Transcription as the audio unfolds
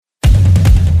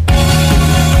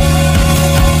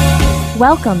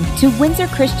Welcome to Windsor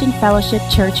Christian Fellowship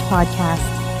Church Podcast.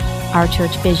 Our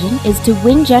church vision is to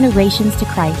win generations to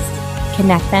Christ,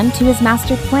 connect them to His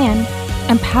master plan,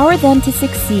 empower them to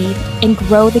succeed, and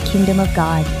grow the kingdom of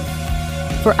God.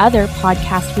 For other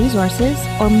podcast resources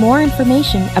or more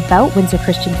information about Windsor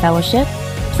Christian Fellowship,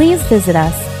 please visit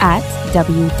us at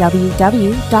www.wcf.ca.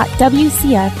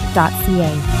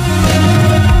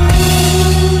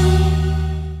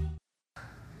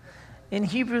 In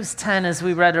Hebrews 10, as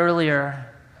we read earlier,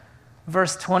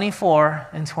 verse 24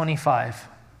 and 25,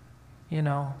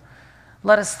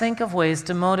 let us think of ways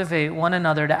to motivate one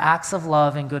another to acts of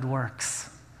love and good works.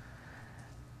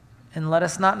 And let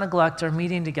us not neglect our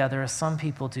meeting together as some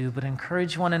people do, but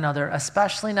encourage one another,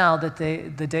 especially now that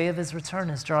the day of His return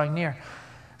is drawing near.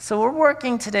 So we're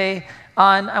working today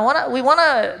on, we want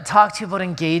to talk to you about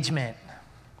engagement.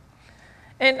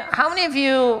 And how many of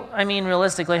you,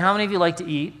 realistically, how many of you like to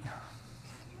eat?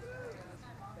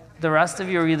 The rest of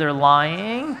you are either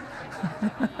lying.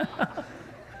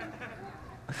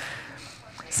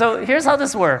 So here's how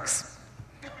this works.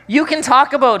 You can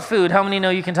talk about food. How many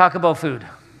know you can talk about food?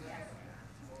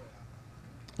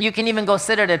 You can even go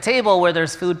sit at a table where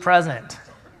there's food present.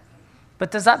 But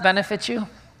does that benefit you?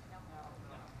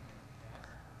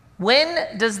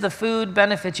 When does the food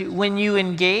benefit you? When you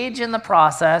engage in the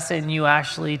process and you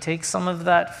actually take some of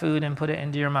that food and put it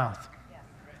into your mouth.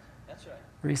 That's right.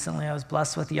 Recently, I was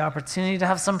blessed with the opportunity to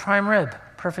have some prime rib,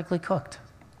 perfectly cooked.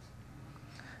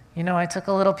 I took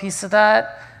a little piece of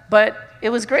that, but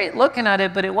it was great looking at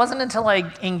it, but it wasn't until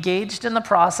I engaged in the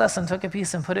process and took a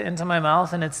piece and put it into my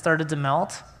mouth and it started to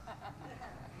melt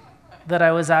that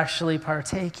I was actually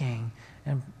partaking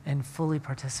and fully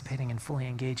participating and fully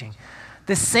engaging.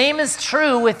 The same is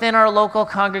true within our local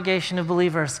congregation of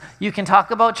believers. You can talk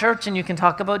about church and you can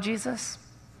talk about Jesus.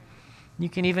 You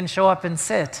can even show up and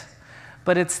sit.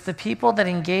 But it's the people that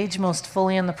engage most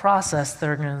fully in the process that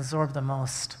are going to absorb the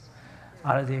most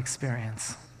out of the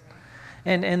experience.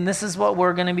 And this is what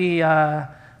we're going to be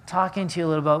talking to you a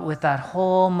little about with that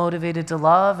whole motivated to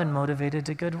love and motivated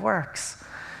to good works.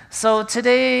 So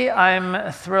today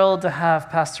I'm thrilled to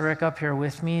have Pastor Rick up here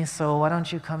with me. So why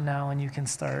don't you come now and you can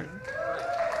start.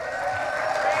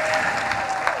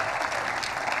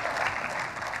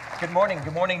 Good morning,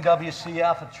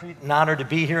 WCF. A treat and honor to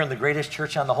be here in the greatest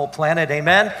church on the whole planet,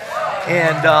 amen?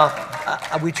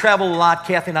 And we travel a lot.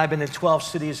 Kathy and I have been in 12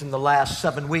 cities in the last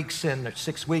 6 weeks,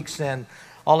 and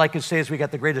all I can say is we got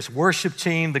the greatest worship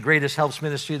team, the greatest helps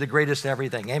ministry, the greatest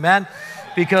everything, amen?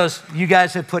 Because you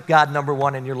guys have put God number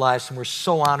one in your lives, and we're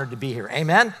so honored to be here,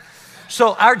 amen?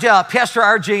 So Pastor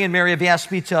RJ and Mary have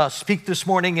asked me to speak this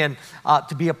morning and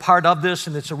to be a part of this,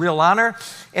 and it's a real honor.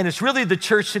 And it's really the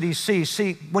church that He sees.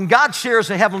 See, when God shares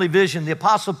a heavenly vision, the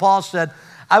Apostle Paul said,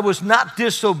 I was not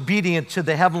disobedient to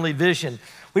the heavenly vision.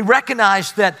 We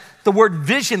recognize that the word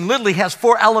vision literally has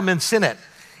 4 elements in it.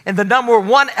 And the number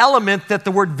one element that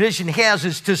the word vision has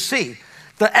is to see.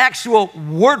 The actual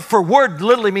word for word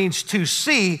literally means to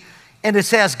see, and it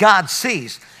says God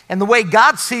sees. And the way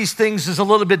God sees things is a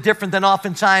little bit different than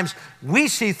oftentimes we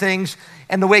see things,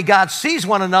 and the way God sees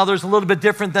one another is a little bit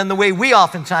different than the way we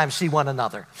oftentimes see one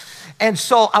another. And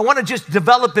so I want to just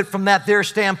develop it from their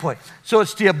standpoint. So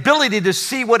it's the ability to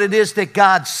see what it is that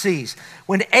God sees.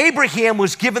 When Abraham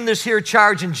was given this here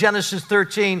charge in Genesis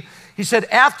 13, he said,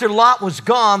 after Lot was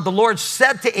gone, the Lord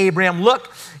said to Abraham, look,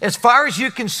 as far as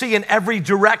you can see in every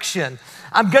direction,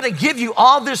 I'm going to give you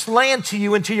all this land to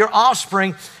you and to your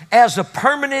offspring as a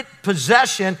permanent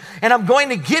possession, and I'm going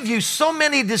to give you so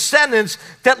many descendants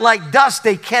that like dust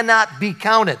they cannot be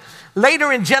counted.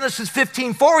 Later in Genesis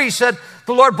 15:4, he said,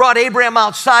 the Lord brought Abraham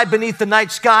outside beneath the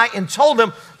night sky and told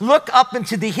him, look up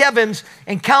into the heavens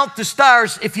and count the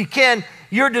stars. If you can,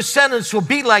 your descendants will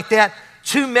be like that,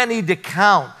 too many to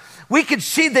count. We could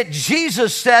see that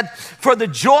Jesus said, for the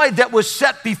joy that was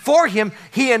set before Him,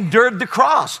 He endured the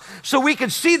cross. So we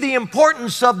could see the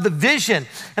importance of the vision.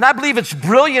 And I believe it's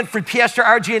brilliant for Pastor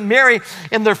RJ and Mary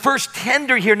in their first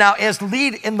tender here now as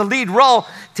in the lead role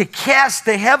to cast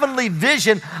the heavenly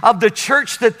vision of the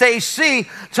church that they see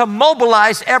to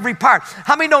mobilize every part.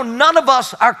 How many know none of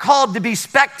us are called to be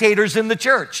spectators in the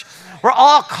church? We're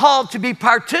all called to be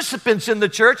participants in the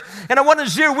church, and I want to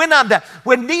zero in on that.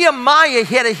 When Nehemiah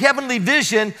had a heavenly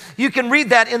vision, you can read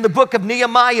that in the book of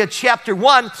Nehemiah chapter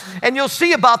 1, and you'll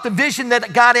see about the vision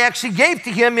that God actually gave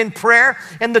to him in prayer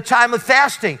and the time of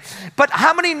fasting. But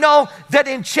how many know that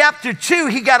in chapter 2,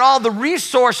 he got all the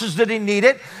resources that he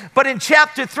needed, but in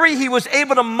chapter 3, he was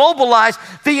able to mobilize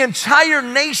the entire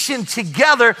nation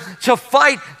together to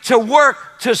fight, to work,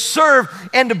 to serve,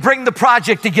 and to bring the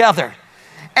project together.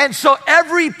 And so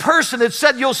every person, it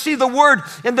said, you'll see the word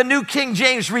in the New King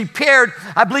James, repaired,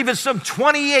 I believe it's some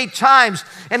 28 times,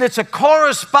 and it's a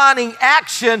corresponding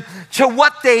action to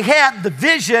what they had, the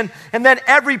vision, and then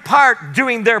every part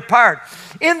doing their part.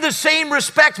 In the same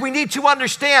respect, we need to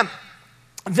understand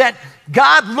that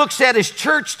God looks at his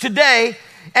church today,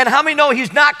 and how many know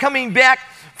he's not coming back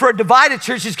for a divided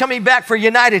church, he's coming back for a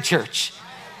united church.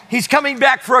 He's coming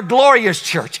back for a glorious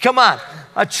church. Come on.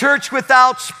 A church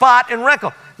without spot and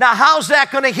wrinkle. Now, how's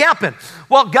that going to happen?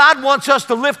 Well, God wants us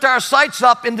to lift our sights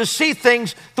up and to see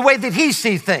things the way that he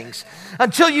sees things.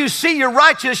 Until you see you're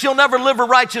righteous, you'll never live a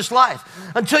righteous life.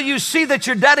 Until you see that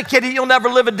you're dedicated, you'll never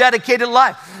live a dedicated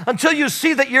life. Until you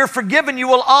see that you're forgiven, you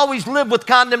will always live with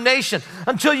condemnation.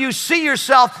 Until you see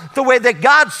yourself the way that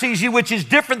God sees you, which is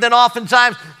different than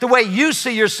oftentimes the way you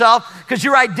see yourself, because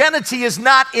your identity is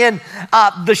not in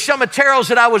the Shumateros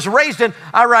that I was raised in.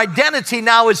 Our identity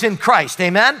now is in Christ.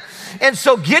 Amen? And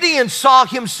so Gideon saw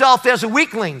himself as a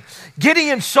weakling.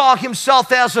 Gideon saw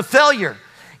himself as a failure.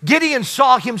 Gideon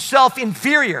saw himself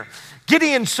inferior.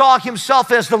 Gideon saw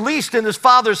himself as the least in his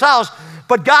father's house,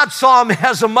 but God saw him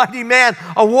as a mighty man,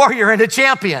 a warrior, and a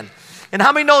champion. And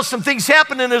how many know some things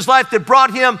happened in his life that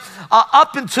brought him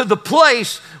up into the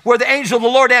place where the angel of the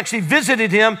Lord actually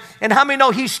visited him? And how many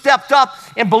know he stepped up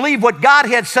and believed what God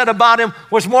had said about him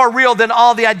was more real than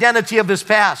all the identity of his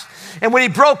past? And when he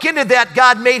broke into that,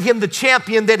 God made him the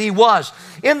champion that he was.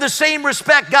 In the same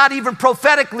respect, God even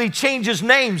prophetically changes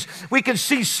names. We can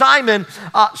see Simon,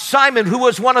 who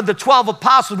was one of the 12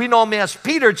 apostles. We know him as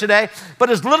Peter today, but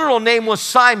his literal name was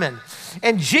Simon.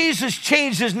 And Jesus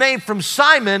changed his name from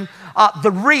Simon,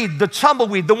 the reed, the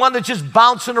tumbleweed, the one that's just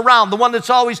bouncing around, the one that's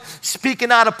always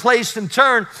speaking out of place and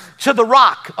turn, to the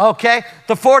rock, okay,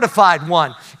 the fortified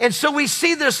one. And so we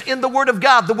see this in the Word of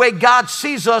God. The way God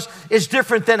sees us is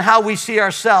different than how we see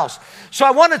ourselves. So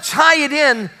I want to tie it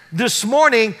in this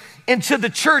morning into the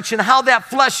church and how that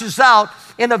fleshes out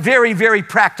in a very, very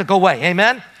practical way.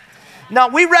 Amen? Now,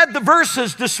 we read the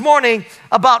verses this morning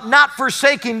about not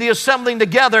forsaking the assembling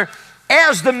together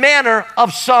as the manner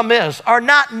of some is, or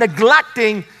not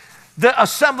neglecting the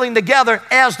assembling together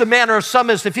as the manner of some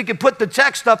is. If you could put the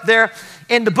text up there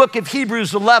in the book of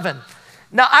Hebrews 11.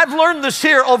 Now, I've learned this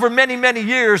here over many, many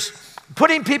years.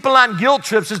 Putting people on guilt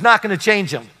trips is not going to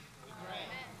change them.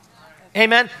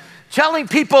 Amen? Telling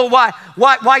people why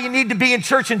you need to be in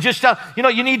church and just tell,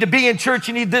 you need to be in church,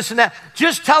 you need this and that.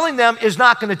 Just telling them is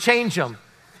not going to change them.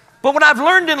 But what I've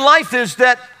learned in life is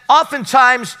that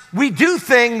oftentimes we do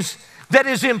things that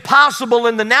is impossible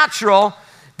in the natural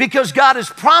because God is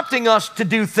prompting us to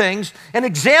do things. An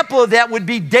example of that would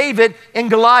be David and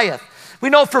Goliath. We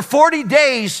know for 40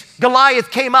 days,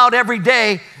 Goliath came out every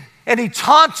day and he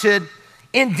taunted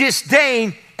in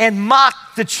disdain and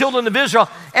mocked the children of Israel.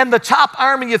 And the top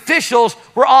army officials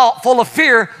were all full of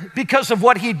fear because of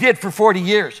what he did for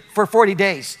 40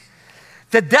 days.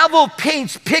 The devil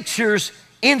paints pictures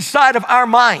inside of our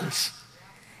minds.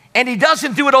 And he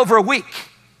doesn't do it over a week.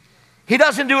 He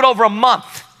doesn't do it over a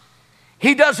month.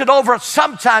 He does it over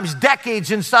sometimes decades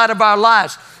inside of our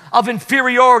lives of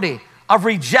inferiority, of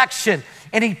rejection.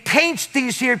 And he paints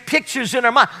these here pictures in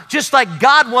our mind. Just like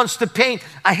God wants to paint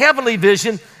a heavenly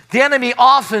vision, the enemy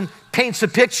often paints a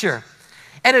picture.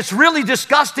 And it's really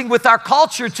disgusting with our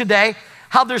culture today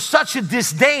how there's such a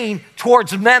disdain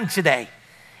towards men today.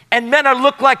 And men are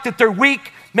look like that they're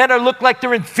weak. Men are look like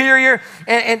they're inferior.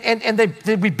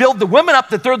 And we build the women up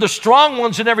that they're the strong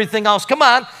ones and everything else. Come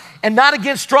on. And not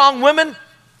against strong women.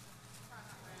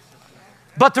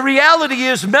 But the reality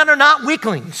is men are not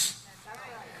weaklings.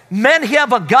 Men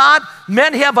have a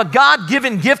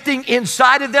God-given gifting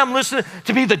inside of them, listen,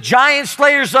 to be the giant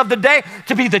slayers of the day,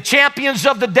 to be the champions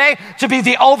of the day, to be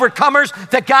the overcomers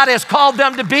that God has called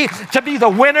them to be the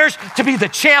winners, to be the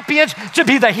champions, to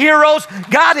be the heroes.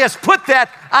 God has put that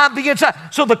on the inside.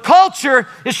 So the culture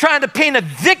is trying to paint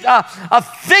a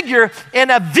figure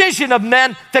and a vision of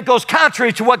men that goes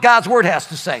contrary to what God's word has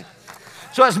to say.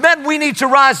 So as men, we need to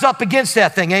rise up against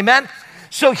that thing, amen?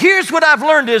 So here's what I've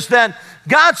learned is then,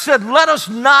 God said, let us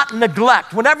not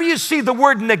neglect. Whenever you see the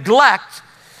word neglect,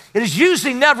 it is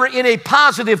usually never in a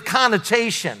positive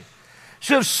connotation.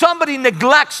 So if somebody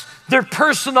neglects their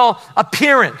personal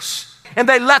appearance and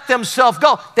they let themselves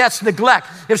go, that's neglect.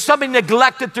 If somebody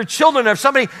neglected their children, or if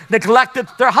somebody neglected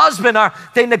their husband, or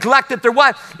they neglected their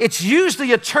wife, it's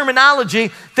usually a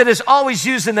terminology that is always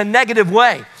used in a negative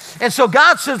way. And so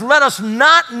God says, let us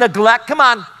not neglect, come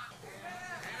on,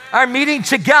 our meeting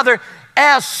together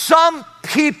as some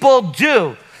people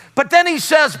do. But then he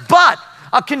says, but,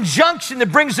 a conjunction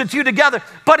that brings the two together,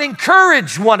 but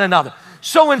encourage one another.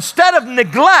 So instead of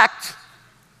neglect,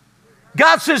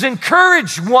 God says,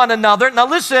 encourage one another. Now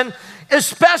listen,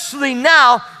 especially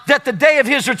now that the day of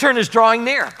his return is drawing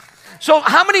near. So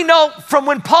how many know from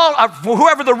when Paul,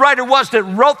 whoever the writer was that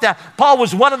wrote that, Paul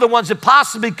was one of the ones that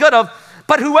possibly could have,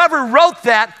 but whoever wrote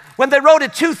that, when they wrote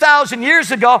it 2,000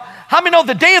 years ago, how many know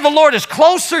the day of the Lord is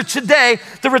closer today,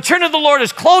 the return of the Lord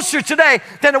is closer today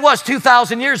than it was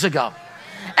 2,000 years ago?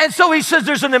 And so he says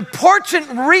there's an important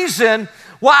reason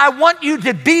why I want you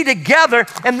to be together,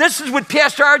 and this is what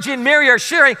Pastor RJ and Mary are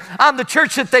sharing on the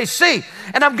church that they see.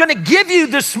 And I'm going to give you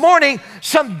this morning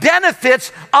some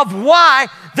benefits of why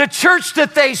the church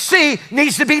that they see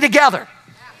needs to be together.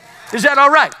 Is that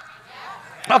all right?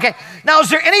 Okay. Now, is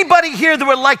there anybody here that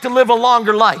would like to live a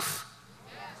longer life?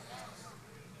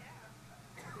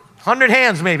 100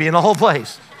 hands maybe in the whole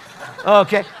place.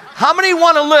 Okay. How many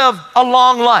want to live a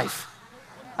long life?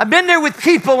 I've been there with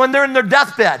people when they're in their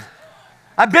deathbed.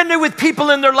 I've been there with people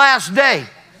in their last day.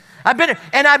 I've been there,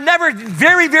 and I've never,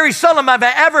 very, very seldom have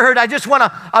I ever heard, I just want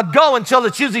to go until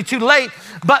it's usually too late.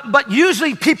 But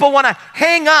usually people want to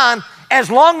hang on as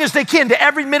long as they can to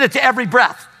every minute, to every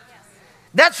breath.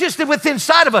 That's just within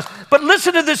inside of us. But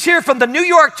listen to this here from the New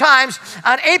York Times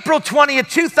on April 20th,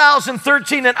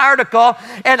 2013, an article.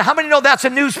 And how many know that's a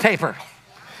newspaper?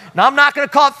 Now, I'm not going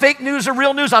to call it fake news or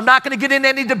real news. I'm not going to get into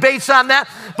any debates on that.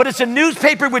 But it's a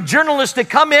newspaper with journalists that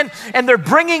come in, and they're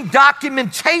bringing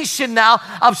documentation now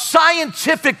of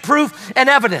scientific proof and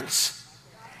evidence.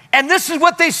 And this is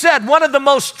what they said. One of the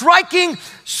most striking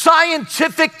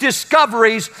scientific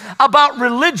discoveries about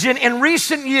religion in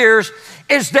recent years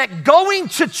is that going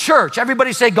to church,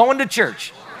 everybody say going to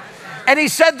church. And he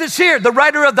said this here, the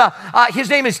writer of his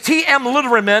name is T.M.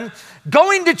 Litterman,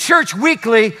 going to church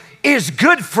weekly is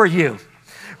good for you.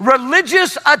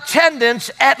 Religious attendance,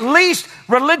 at least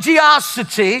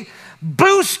religiosity,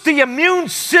 boosts the immune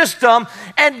system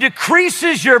and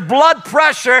decreases your blood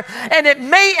pressure, and it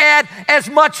may add as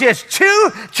much as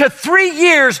 2 to 3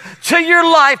 years to your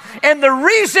life, and the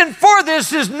reason for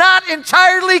this is not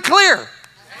entirely clear.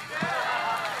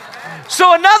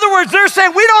 So in other words, they're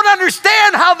saying we don't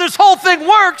understand how this whole thing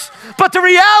works, but the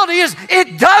reality is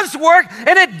it does work,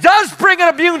 and it does bring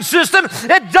an immune system,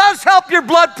 it does help your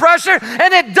blood pressure,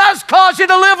 and it does cause you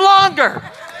to live longer.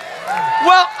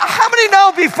 Well, how many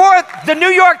know before the New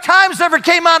York Times ever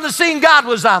came on the scene, God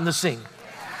was on the scene?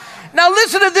 Now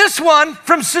listen to this one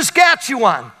from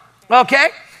Saskatchewan,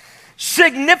 okay?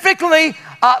 Significantly,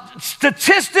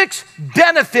 statistics,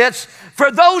 benefits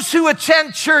for those who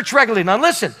attend church regularly. Now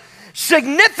listen,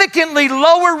 significantly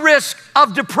lower risk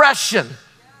of depression.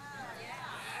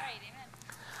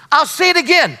 I'll say it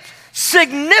again,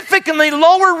 significantly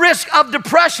lower risk of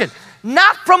depression,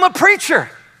 not from a preacher,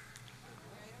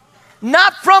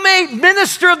 not from a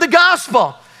minister of the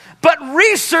gospel, but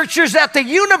researchers at the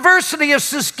University of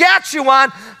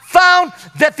Saskatchewan found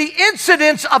that the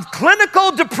incidence of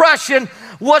clinical depression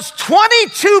was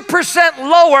 22%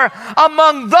 lower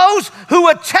among those who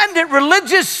attended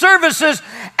religious services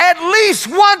at least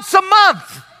once a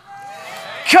month,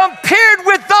 compared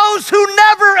with those who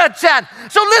never attend.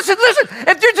 So listen,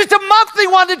 if you're just a monthly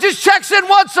one that just checks in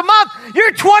once a month,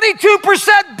 you're 22%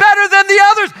 better than the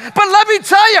others. But let me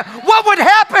tell you, what would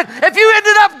happen if you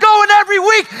ended up going every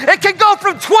week? It can go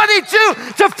from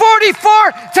 22 to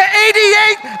 44 to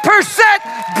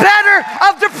 88% better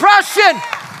of depression.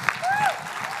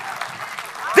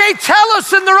 They tell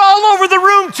us, and they're all over the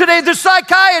room today, the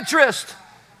psychiatrist,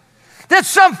 that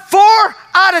some 4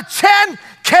 out of 10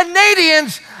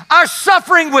 Canadians are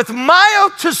suffering with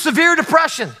mild to severe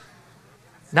depression.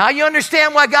 Now you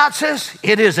understand why God says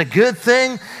it is a good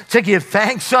thing to give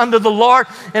thanks unto the Lord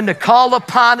and to call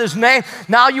upon his name.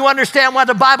 Now you understand why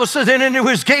the Bible says, enter into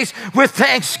his gates with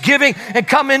thanksgiving and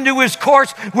come into his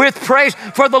courts with praise.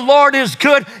 For the Lord is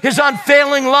good, his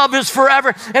unfailing love is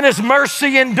forever, and his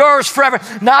mercy endures forever.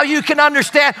 Now you can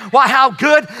understand why how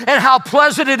good and how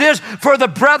pleasant it is for the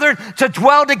brethren to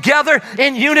dwell together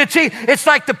in unity. It's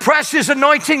like the precious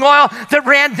anointing oil that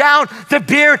ran down the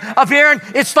beard of Aaron.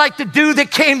 It's like the dew that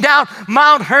came down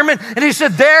Mount Hermon. And he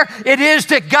said, there it is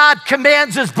that God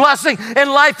commands his blessing in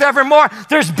life evermore.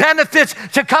 There's benefits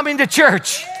to coming to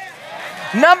church.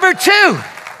 Number 2,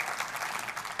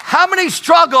 how many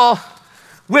struggle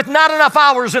with not enough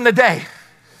hours in the day?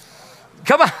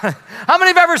 Come on. How many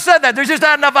have ever said that? There's just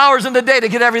not enough hours in the day to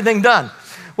get everything done.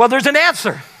 Well, there's an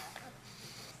answer.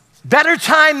 Better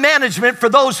time management for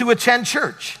those who attend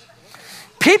church.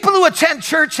 People who attend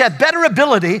church have better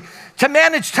ability to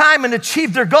manage time and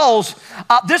achieve their goals.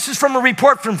 This is from a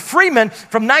report from Freeman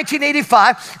from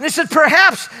 1985. And they said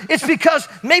perhaps it's because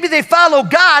maybe they follow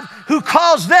God who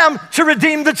calls them to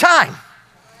redeem the time.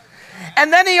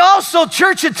 And then he also,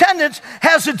 church attendance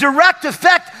has a direct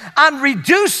effect on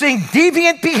reducing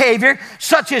deviant behavior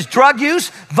such as drug use,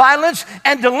 violence,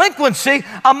 and delinquency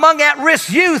among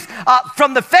at-risk youth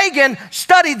from the Fagan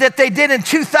study that they did in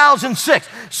 2006.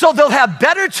 So they'll have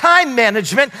better time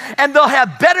management and they'll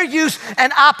have better use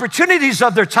and opportunities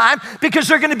of their time because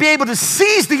they're going to be able to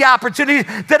seize the opportunities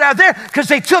that are there because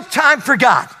they took time for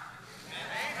God.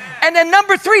 And then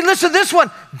number 3, listen to this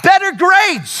one, better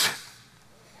grades.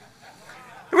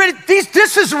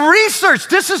 This is research.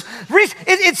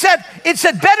 It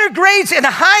said better grades and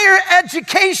higher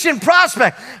education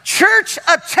prospect. Church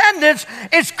attendance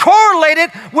is correlated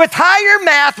with higher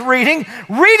math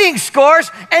reading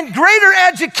scores, and greater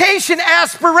education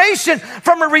aspiration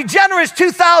from a Regeneris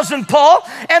 2000 poll.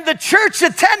 And the church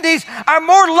attendees are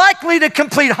more likely to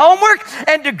complete homework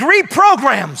and degree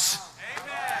programs.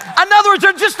 Amen. In other words,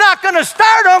 they're just not going to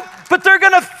start them, but they're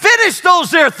going to finish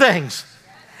those there things.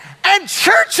 And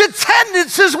church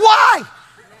attendance is why.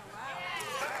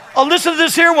 Oh, listen to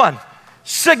this here one.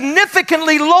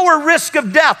 Significantly lower risk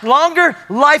of death, longer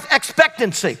life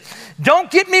expectancy. Don't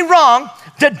get me wrong,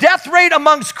 the death rate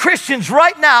amongst Christians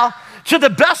right now, to the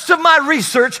best of my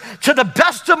research, to the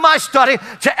best of my study,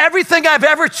 to everything I've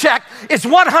ever checked, is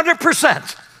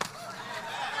 100%.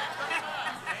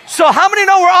 So how many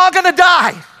know we're all going to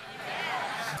die?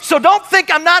 So don't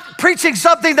think I'm not preaching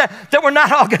something that we're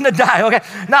not all going to die, okay?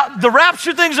 Now, the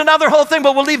rapture thing's another whole thing,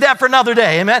 but we'll leave that for another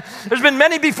day, amen? There's been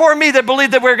many before me that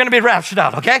believe that we're going to be raptured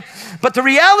out, okay? But the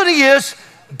reality is,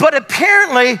 but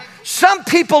apparently, some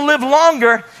people live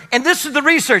longer, and this is the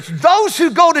research. Those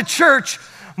who go to church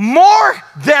more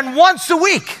than once a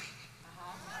week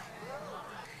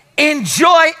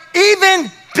enjoy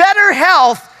even better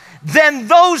health than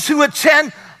those who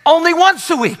attend only once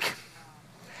a week.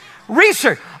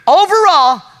 Research.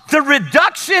 Overall, the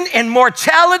reduction in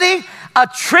mortality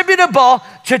attributable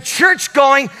to church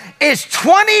going is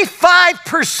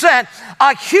 25%,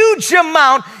 a huge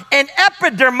amount in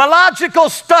epidemiological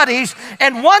studies.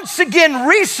 And once again,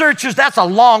 researchers, that's a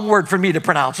long word for me to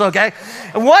pronounce, okay?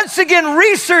 And once again,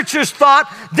 researchers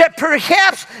thought that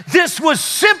perhaps this was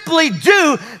simply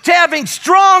due to having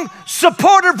strong,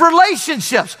 supportive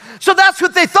relationships. So that's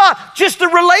what they thought, just the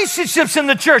relationships in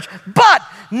the church. But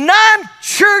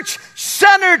non-church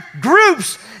centered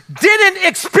groups didn't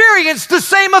experience the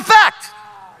same effect.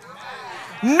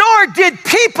 Nor did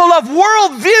people of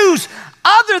worldviews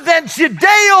other than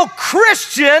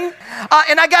Judeo-Christian,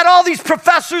 and I got all these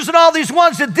professors and all these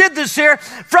ones that did this here,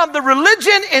 from the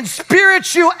Religion and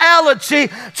Spirituality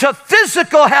to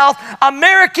Physical Health,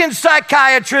 American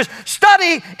Psychiatrist,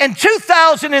 study in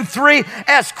 2003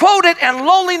 as quoted in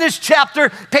Loneliness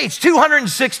chapter, page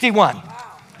 261.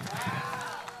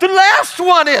 The last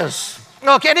one is,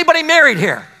 okay, anybody married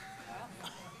here?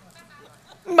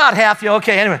 About half you,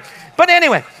 okay, anyway. But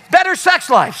anyway, better sex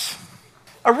lives.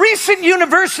 A recent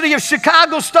University of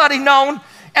Chicago study known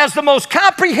as the most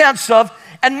comprehensive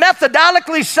and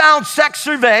methodologically sound sex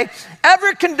survey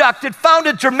ever conducted found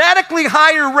a dramatically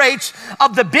higher rates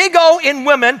of the big O in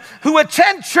women who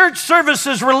attend church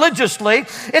services religiously.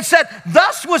 It said,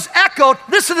 thus was echoed,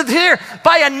 listen to here,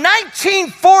 by a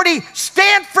 1940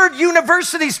 Stanford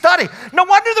University study. No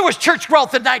wonder there was church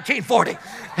growth in 1940.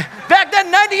 Back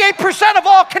then, 98% of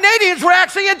all Canadians were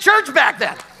actually in church back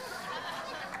then.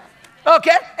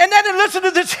 Okay, and then listen to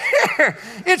this here.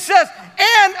 It says,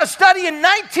 and a study in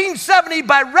 1970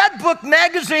 by Red Book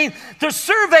magazine, the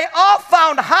survey all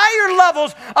found higher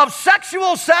levels of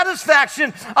sexual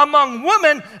satisfaction among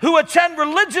women who attend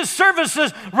religious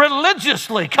services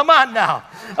religiously. Come on now.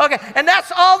 Okay, and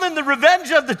that's all in the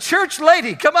Revenge of the Church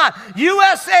Lady. Come on,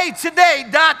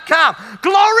 usatoday.com.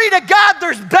 Glory to God,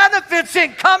 there's benefits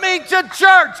in coming to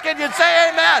church. Can you say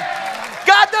amen?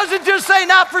 God doesn't just say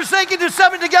not forsaking to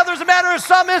summon together as a matter of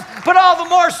some is, but all the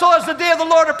more so as the day of the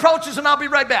Lord approaches, and I'll be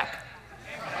right back.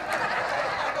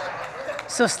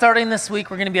 So starting this week,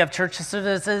 we're going to have church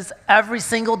services every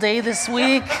single day this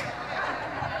week.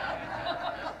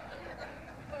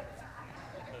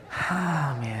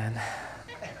 Oh, man.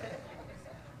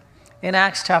 In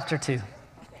Acts chapter 2.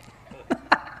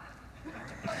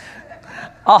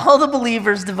 All the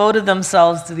believers devoted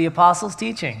themselves to the apostles'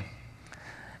 teaching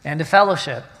and to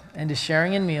fellowship and to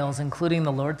sharing in meals, including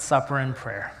the Lord's Supper and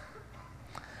prayer.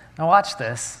 Now watch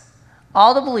this.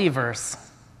 All the believers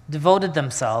devoted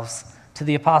themselves to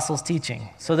the apostles' teaching.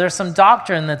 So there's some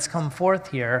doctrine that's come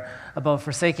forth here about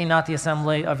forsaking not the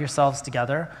assembly of yourselves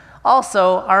together.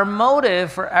 Also, our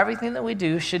motive for everything that we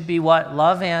do should be what?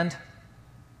 Love and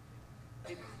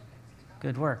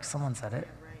good works. Someone said it.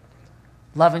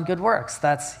 Love and good works.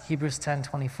 That's Hebrews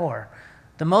 10:24.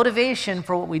 The motivation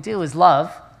for what we do is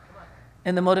love.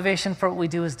 And the motivation for what we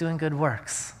do is doing good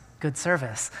works, good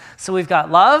service. So we've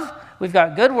got love, we've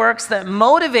got good works that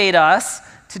motivate us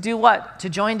to do what? To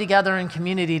join together in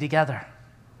community together.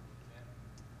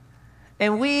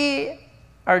 And we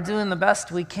are doing the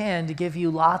best we can to give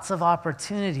you lots of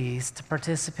opportunities to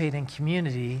participate in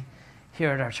community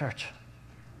here at our church.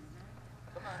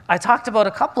 I talked about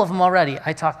a couple of them already.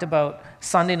 I talked about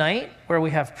Sunday night, where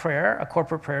we have prayer, a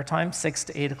corporate prayer time, 6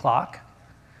 to 8 o'clock.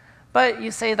 But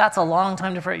you say that's a long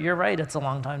time to pray. You're right, it's a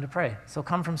long time to pray. So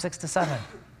come from 6 to 7,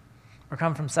 or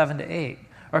come from 7 to 8,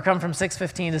 or come from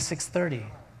 6:15 to 6:30.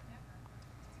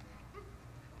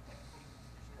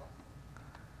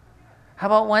 How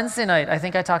about Wednesday night? I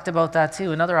think I talked about that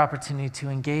too, another opportunity to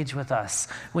engage with us.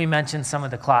 We mentioned some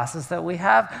of the classes that we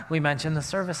have. We mentioned the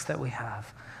service that we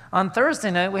have. On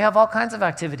Thursday night, we have all kinds of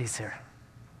activities here.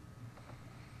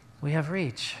 We have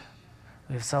Reach.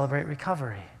 We have Celebrate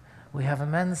Recovery. We have a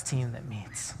men's team that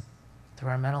meets through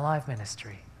our Men Alive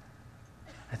ministry.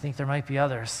 I think there might be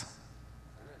others.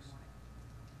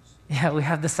 Yeah, we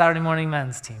have the Saturday morning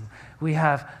men's team. We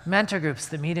have mentor groups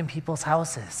that meet in people's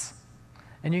houses.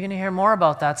 And you're going to hear more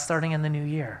about that starting in the new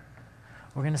year.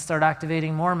 We're going to start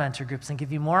activating more mentor groups and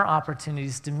give you more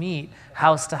opportunities to meet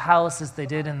house to house as they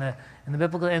did in the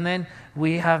biblical. And then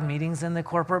we have meetings in the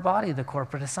corporate body, the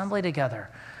corporate assembly together.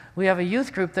 We have a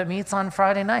youth group that meets on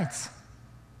Friday nights.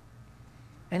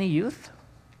 Any youth?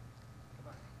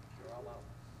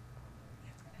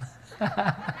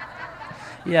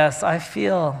 Yes, I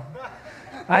feel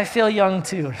young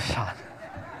too, Sean.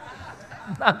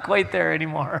 I'm not quite there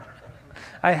anymore.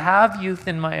 I have youth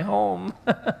in my home,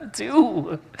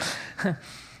 too.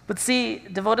 But see,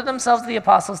 devoted themselves to the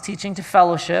apostles' teaching, to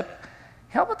fellowship.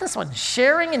 How about this one?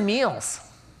 Sharing in meals.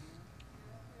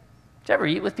 Did you ever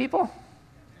eat with people?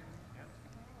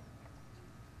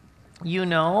 You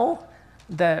know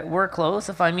that we're close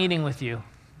if I'm eating with you.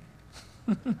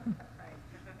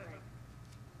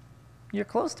 You're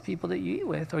close to people that you eat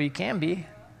with, or you can be.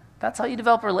 That's how you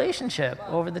develop a relationship,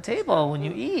 over the table when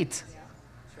you eat.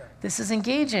 This is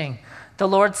engaging. The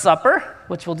Lord's Supper,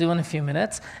 which we'll do in a few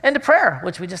minutes, and to prayer,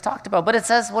 which we just talked about. But it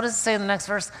says, what does it say in the next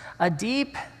verse? A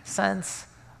deep sense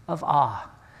of awe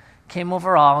came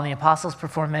over all, and the apostles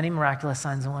performed many miraculous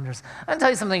signs and wonders. I'm going to tell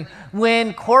you something.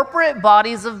 When corporate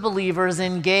bodies of believers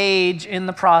engage in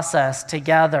the process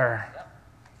together,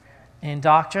 in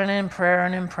doctrine and in prayer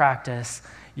and in practice,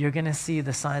 you're going to see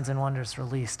the signs and wonders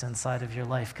released inside of your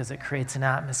life, because it creates an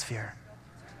atmosphere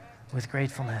with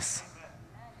gratefulness.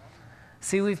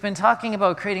 See, we've been talking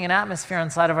about creating an atmosphere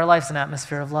inside of our lives, an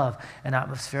atmosphere of love, an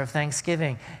atmosphere of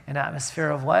thanksgiving, an atmosphere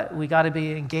of what? We got to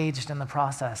be engaged in the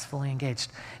process, fully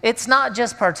engaged. It's not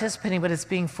just participating, but it's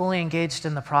being fully engaged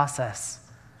in the process.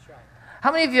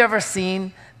 How many of you ever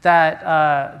seen that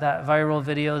viral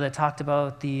video that talked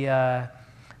about the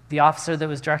officer that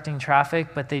was directing traffic,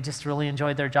 but they just really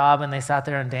enjoyed their job and they sat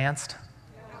there and danced?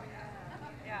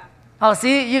 Oh,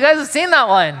 see, you guys have seen that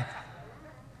one.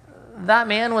 That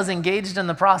man was engaged in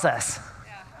the process.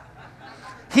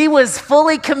 He was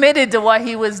fully committed to what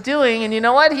he was doing, and you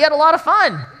know what? He had a lot of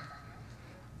fun.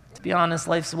 To be honest,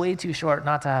 life's way too short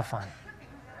not to have fun.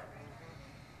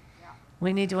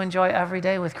 We need to enjoy every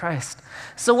day with Christ.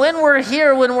 So when we're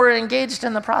here, when we're engaged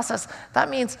in the process, that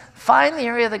means find the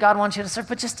area that God wants you to serve,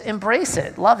 but just embrace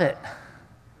it, love it,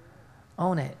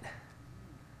 own it,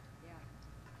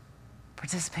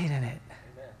 participate in it.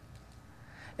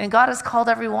 And God has called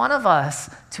every one of us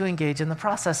to engage in the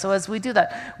process. So as we do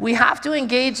that, we have to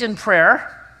engage in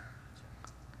prayer.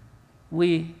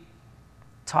 We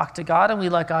talk to God and we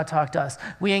let God talk to us.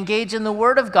 We engage in the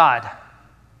Word of God.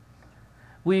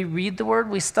 We read the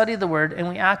Word, we study the Word, and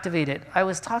we activate it. I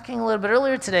was talking a little bit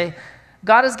earlier today.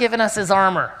 God has given us His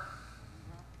armor.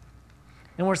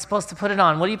 And we're supposed to put it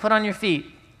on. What do you put on your feet?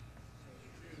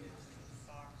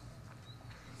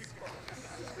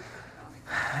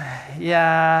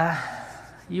 Yeah,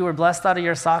 you were blessed out of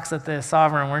your socks at the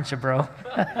Sovereign, weren't you, bro?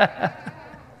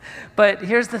 But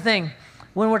here's the thing.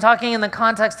 When we're talking in the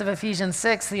context of Ephesians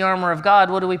 6, the armor of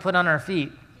God, what do we put on our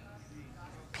feet?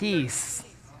 Peace.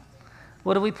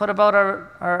 What do we put about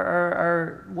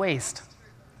our waist?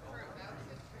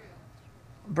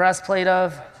 Breastplate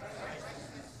of?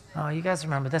 Oh, you guys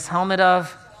remember this. Helmet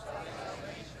of?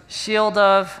 Shield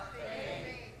of?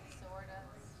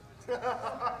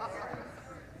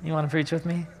 You want to preach with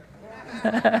me?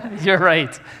 You're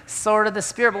right. Sword of the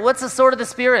Spirit. But what's the sword of the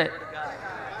Spirit?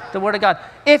 The Word of God.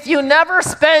 If you never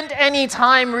spend any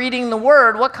time reading the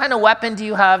Word, what kind of weapon do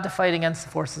you have to fight against the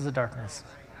forces of darkness?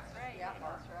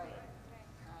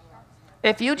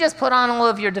 If you just put on all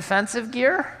of your defensive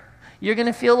gear, You're going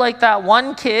to feel like that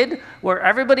one kid where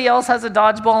everybody else has a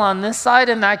dodgeball on this side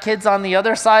and that kid's on the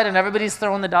other side and everybody's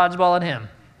throwing the dodgeball at him.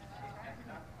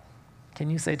 Can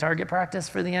you say target practice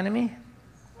for the enemy?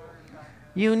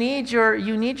 You need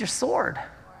your sword.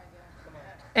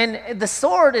 And the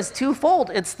sword is twofold.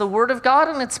 It's the Word of God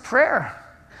and it's prayer.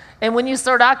 And when you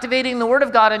start activating the Word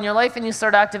of God in your life and you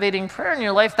start activating prayer in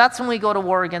your life, that's when we go to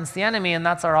war against the enemy, and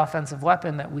that's our offensive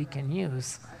weapon that we can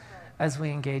use as we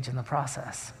engage in the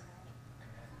process.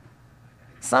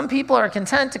 Some people are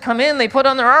content to come in, they put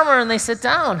on their armor, and they sit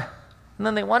down. And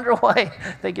then they wonder why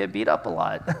they get beat up a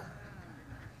lot.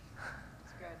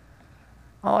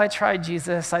 Oh, I tried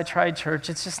Jesus, I tried church,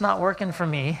 it's just not working for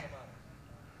me.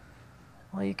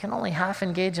 Well, you can only half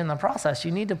engage in the process.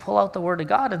 You need to pull out the Word of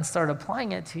God and start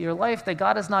applying it to your life, that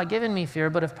God has not given me fear,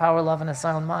 but of power, love, and a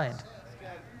sound mind.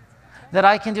 That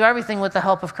I can do everything with the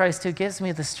help of Christ who gives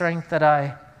me the strength that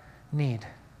I need.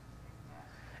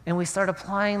 And we start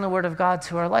applying the Word of God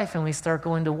to our life, and we start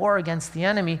going to war against the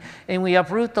enemy, and we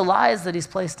uproot the lies that he's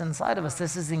placed inside of us.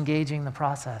 This is engaging the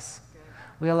process.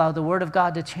 We allow the Word of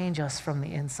God to change us from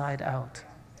the inside out.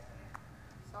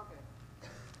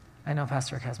 I know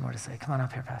Pastor Rick has more to say. Come on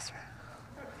up here, Pastor.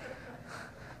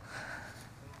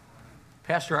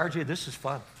 Pastor RJ, this is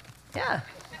fun. Yeah.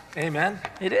 Amen.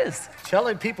 It is.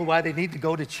 Telling people why they need to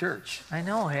go to church. I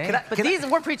know, hey?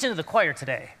 We're preaching to the choir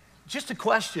today. Just a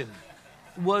question.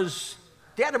 Was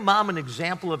Dad and Mom an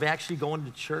example of actually going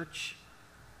to church?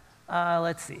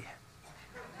 Let's see.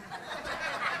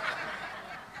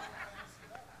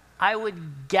 I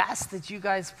would guess that you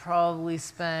guys probably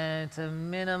spent a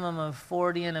minimum of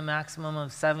 40 and a maximum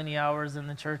of 70 hours in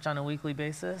the church on a weekly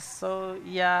basis. So,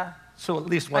 yeah. So at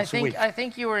least once a week. I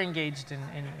think you were engaged in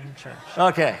church.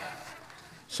 Okay.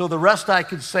 So the rest I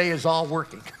could say is all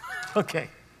working. Okay.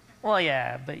 Well,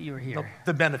 yeah, but you were here.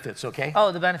 The benefits, okay?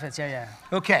 Oh, the benefits, yeah.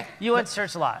 Okay. You went to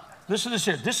church a lot. Listen to this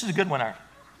here. This is a good one, Art.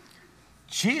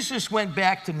 Jesus went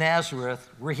back to Nazareth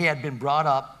where he had been brought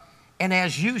up, and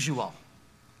as usual,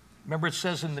 remember it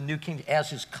says in the New King, as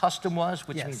his custom was,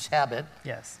 which means habit.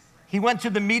 Yes. He went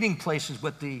to the meeting places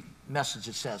with the message,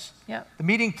 it says. Yeah. The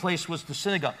meeting place was the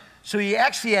synagogue. So he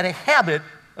actually had a habit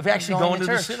of actually going to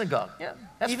the synagogue. Yeah.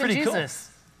 That's Even pretty Jesus. cool.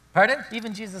 Pardon?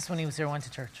 Even Jesus, when he was here, went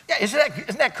to church. Yeah,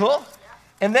 isn't that cool?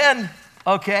 And then,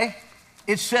 okay,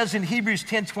 it says in Hebrews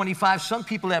 10:25, some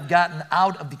people have gotten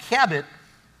out of the habit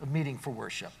of meeting for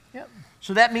worship. Yep.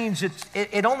 So that means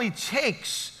it only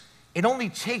takes,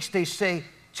 they say,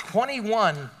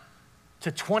 21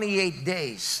 to 28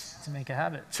 days to make a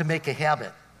habit. To make a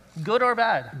habit. Good or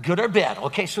bad? Good or bad.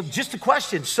 Okay, so just a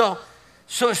question. So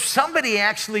if somebody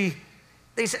actually,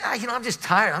 they say, I'm just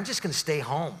tired. I'm just going to stay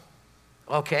home.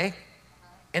 Okay?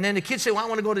 And then the kids say, well, I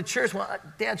want to go to church. Well,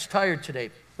 Dad's tired today.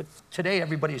 But today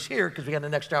everybody's here because we got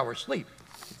an extra hour of sleep.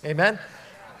 Amen?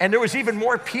 And there was even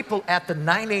more people at the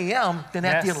 9 a.m. than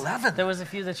at the 11. There was a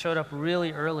few that showed up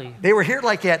really early. They were here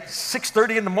like at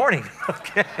 6:30 in the morning.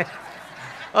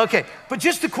 Okay. But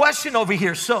just a question over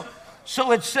here. So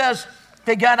it says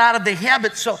they got out of the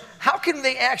habit. So how can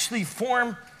they actually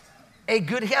form a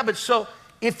good habit? So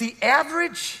if the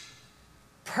average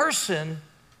person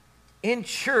in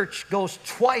church goes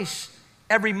twice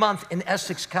every month in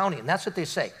Essex County, and that's what they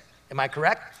say. Am I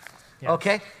correct? Yes.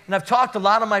 Okay? And I've talked to a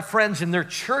lot of my friends in their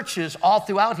churches all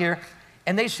throughout here,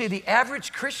 and they say the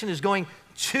average Christian is going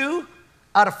 2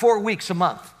 out of 4 weeks a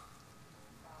month.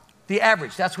 The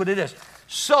average, that's what it is.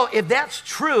 So if that's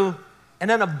true, and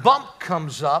then a bump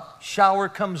comes up, shower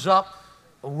comes up,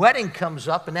 a wedding comes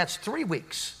up, and that's 3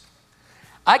 weeks.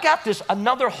 I got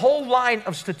another whole line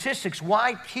of statistics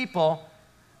why people,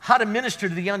 how to minister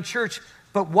to the unchurched,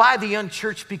 but why the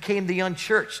unchurched became the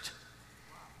unchurched.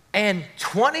 And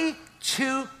 22%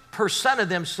 of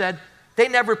them said they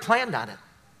never planned on it.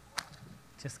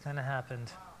 Just kind of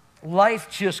happened. Life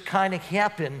just kind of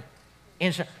happened.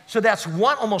 So that's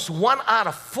almost 1 out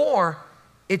of 4.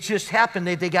 It just happened.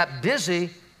 They got busy,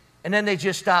 and then they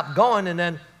just stopped going, and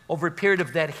then over a period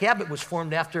of that habit was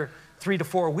formed after 3 to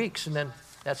 4 weeks, and then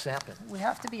that's happened. We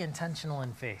have to be intentional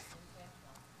in faith.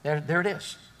 There it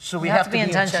is. So we have to be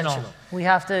intentional. We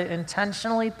have to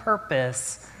intentionally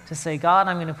purpose to say, God,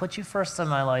 I'm going to put you first in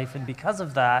my life, and because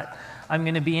of that, I'm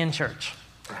going to be in church.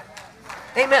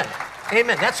 Amen.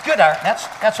 Amen. That's good, Art.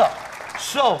 That's all.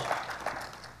 So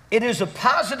it is a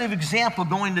positive example.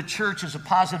 Going to church is a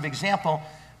positive example.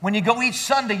 When you go each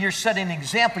Sunday, you're setting an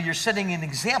example. You're setting an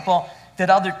example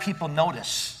that other people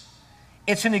notice.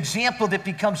 It's an example that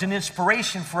becomes an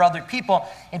inspiration for other people,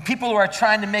 and people who are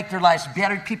trying to make their lives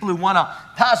better, people who want a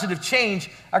positive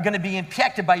change, are going to be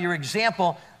impacted by your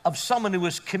example of someone who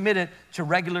is committed to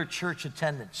regular church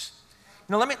attendance.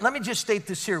 Now, let me just state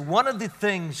this here. One of the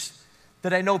things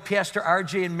that I know Pastor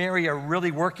RJ and Mary are really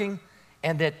working,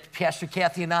 and that Pastor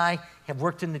Kathy and I have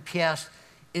worked in the past,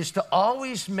 is to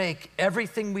always make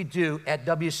everything we do at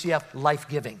WCF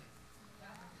life-giving.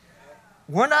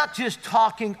 We're not just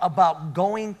talking about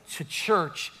going to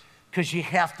church because you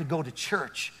have to go to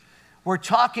church. We're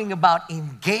talking about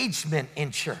engagement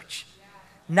in church,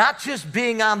 not just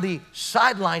being on the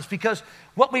sidelines, because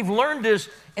what we've learned is,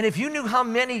 and if you knew how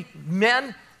many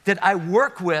men that I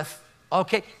work with,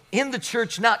 okay, in the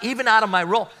church now, even out of my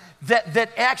role,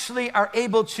 that actually are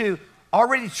able to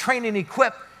already train and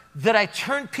equip, that I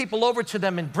turn people over to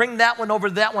them and bring that one over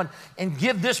to that one and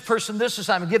give this person this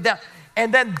assignment, give that,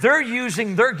 and then they're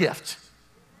using their gift.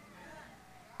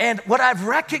 And what I've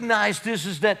recognized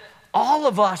is that all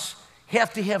of us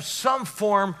have to have some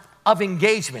form of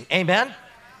engagement, amen?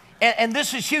 And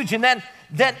this is huge. And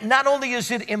then not only is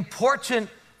it important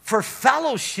for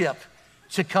fellowship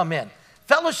to come in.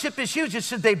 Fellowship is huge. It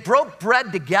said they broke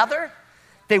bread together.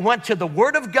 They went to the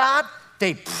Word of God.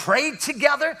 They prayed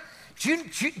together. Do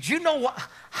you know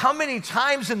how many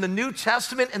times in the New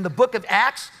Testament, in the book of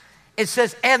Acts, it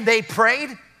says, and they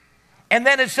prayed? And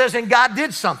then it says, and God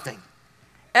did something.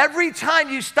 Every time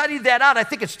you study that out, I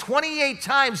think it's 28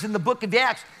 times in the book of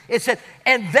Acts, it said,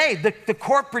 and they, the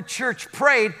corporate church,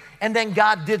 prayed, and then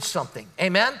God did something.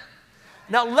 Amen?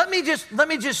 Now, let me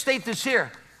just state this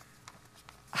here.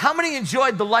 How many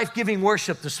enjoyed the life-giving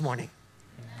worship this morning?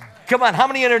 Come on, how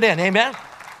many entered in? Amen?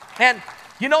 And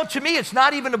you know, to me, it's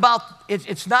not even about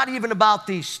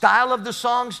the style of the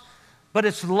songs, but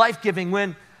it's life-giving.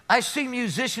 When I see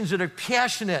musicians that are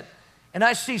passionate, and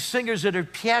I see singers that are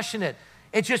passionate,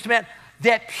 it's just, man,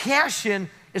 that passion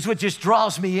is what just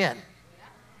draws me in.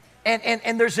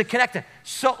 And there's a connection.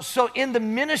 So in the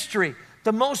ministry,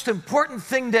 the most important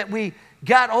thing that we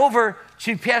got over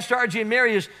to Pastor RJ and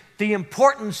Mary is the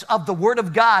importance of the Word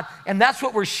of God. And that's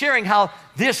what we're sharing, how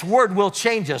this Word will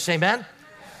change us. Amen?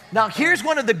 Now, here's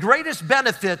one of the greatest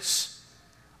benefits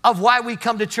of why we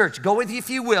come to church. Go with me, if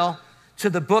you will, to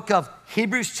the book of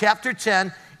Hebrews chapter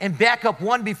 10 and back up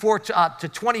one before to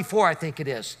 24, I think it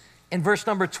is, in verse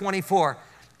number 24.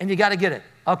 And you got to get it,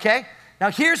 okay? Now,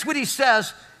 here's what he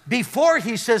says before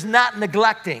he says not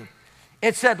neglecting.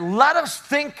 It said, let us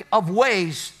think of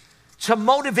ways to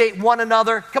motivate one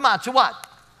another. Come on, to what?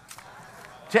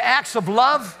 To acts of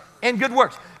love and good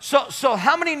works. So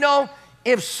how many know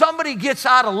if somebody gets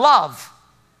out of love,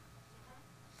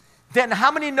 then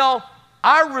how many know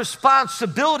our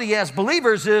responsibility as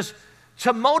believers is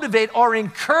to motivate or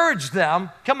encourage them?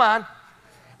 Come on.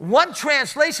 One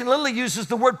translation literally uses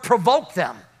the word provoke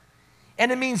them.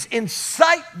 And it means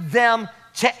incite them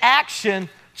to action,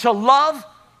 to love,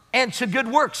 and to good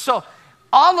works. So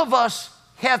all of us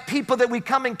have people that we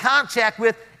come in contact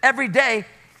with every day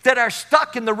that are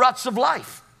stuck in the ruts of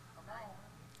life.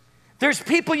 There's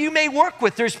people you may work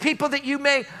with. There's people that you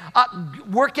may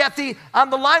work on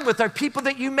the line with, or people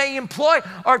that you may employ,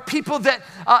 or people that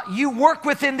you work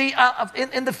with in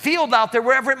the field out there,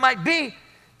 wherever it might be,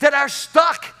 that are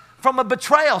stuck from a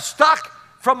betrayal, stuck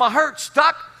from a hurt,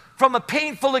 stuck from a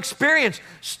painful experience,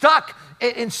 stuck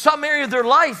in some area of their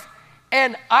life.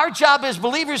 And our job as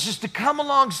believers is to come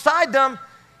alongside them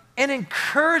and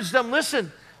encourage them.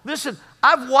 Listen,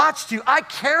 I've watched you. I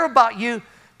care about you,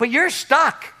 but you're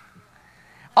stuck.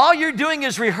 All you're doing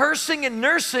is rehearsing and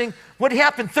nursing what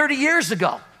happened 30 years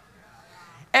ago.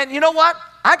 And you know what?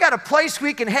 I got a place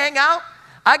we can hang out.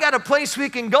 I got a place we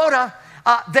can go to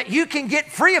that you can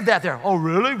get free of that there. Oh,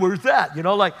 really? Where's that? You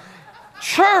know, like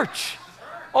church.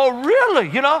 Oh, really?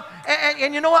 You know?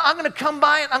 And you know what? I'm going to come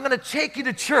by and I'm going to take you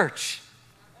to church.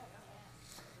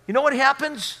 You know what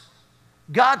happens?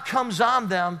 God comes on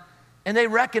them and they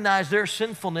recognize their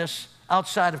sinfulness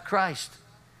outside of Christ.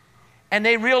 And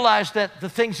they realize that the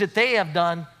things that they have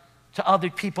done to other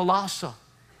people also.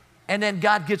 And then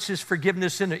God gets his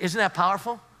forgiveness in there. Isn't that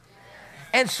powerful?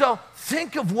 And so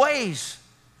think of ways.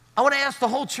 I want to ask the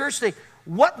whole church today,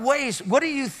 what are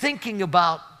you thinking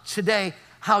about today,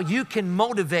 how you can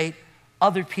motivate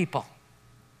other people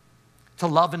to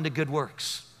love and to good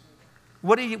works?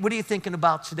 What are you thinking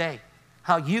about today?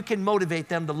 How you can motivate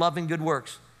them to love and good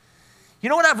works? You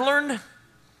know what I've learned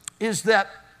is that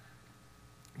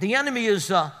the enemy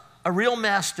is a real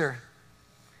master,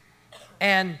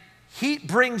 and he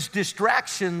brings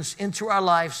distractions into our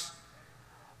lives,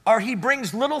 or he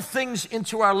brings little things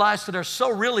into our lives that are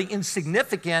so really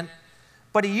insignificant,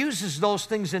 but he uses those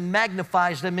things and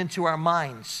magnifies them into our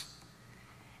minds.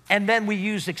 And then we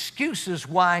use excuses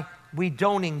why we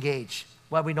don't engage,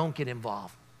 why we don't get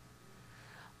involved.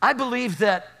 I believe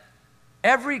that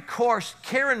every course,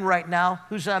 Karen right now,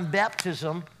 who's on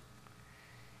baptism,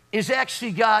 is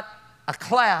actually got a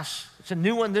class. It's a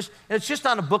new one. And it's just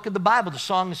on a book of the Bible, the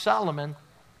Song of Solomon.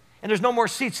 And there's no more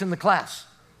seats in the class.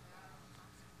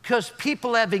 Because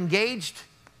people have engaged,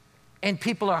 and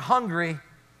people are hungry,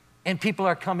 and people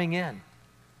are coming in.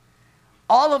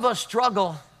 All of us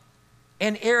struggle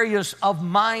in areas of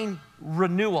mind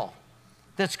renewal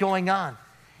that's going on.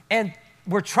 And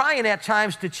we're trying at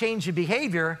times to change the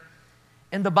behavior,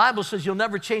 and the Bible says you'll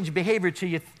never change behavior until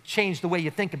you change the way you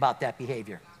think about that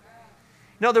behavior.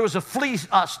 You know, there was a flea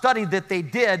study that they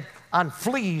did on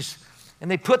fleas, and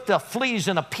they put the fleas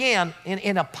in a pan,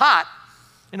 in a pot,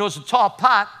 and it was a tall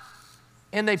pot,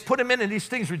 and they put them in, and these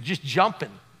things were just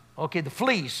jumping, okay, the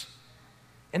fleas.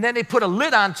 And then they put a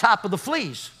lid on top of the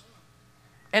fleas,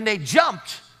 and they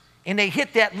jumped, and they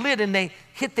hit that lid, and they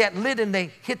hit that lid, and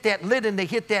they hit that lid, and they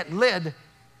hit that lid,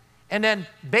 and then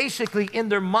basically in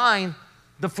their mind,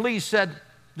 the fleas said,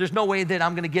 there's no way that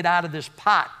I'm going to get out of this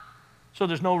pot, so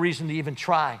there's no reason to even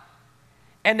try.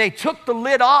 And they took the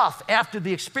lid off after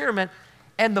the experiment,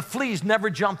 and the fleas never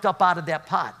jumped up out of that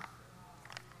pot.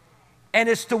 And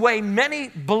it's the way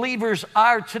many believers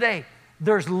are today.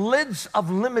 There's lids of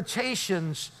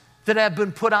limitations that have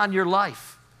been put on your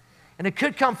life. And it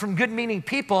could come from good-meaning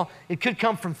people. It could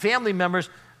come from family members.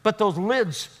 But those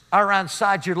lids are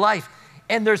inside your life.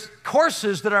 And there's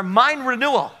courses that are mind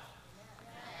renewal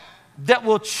that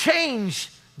will change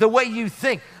the way you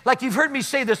think. Like you've heard me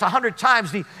say this 100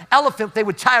 times. The elephant, they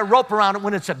would tie a rope around it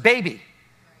when it's a baby.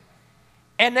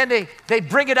 And then they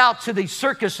bring it out to the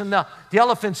circus, and the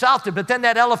elephant's out there. But then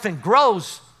that elephant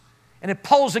grows, and it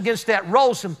pulls against that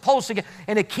rope and pulls against,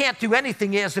 and it can't do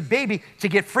anything as a baby to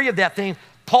get free of that thing.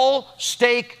 Pull,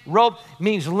 stake, rope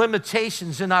means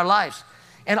limitations in our lives.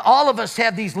 And all of us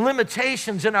have these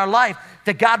limitations in our life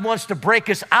that God wants to break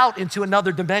us out into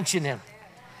another dimension in.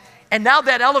 And now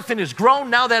that elephant is grown,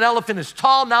 now that elephant is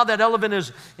tall, now that elephant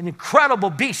is an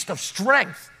incredible beast of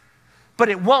strength. But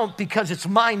it won't, because its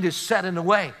mind is set in a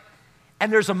way.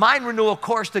 And there's a mind renewal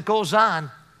course that goes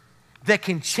on that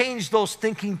can change those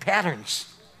thinking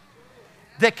patterns,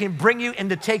 that can bring you and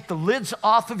to take the lids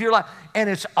off of your life. And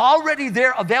it's already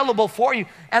there available for you.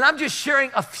 And I'm just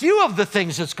sharing a few of the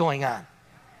things that's going on.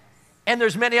 And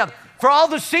there's many others. For all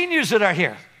the seniors that are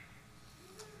here,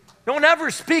 don't ever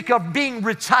speak of being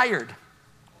retired.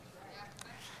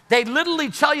 They literally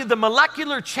tell you the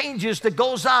molecular changes that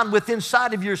goes on within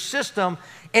inside of your system,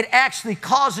 it actually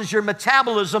causes your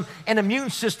metabolism and immune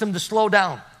system to slow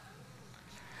down.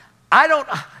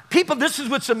 People, this is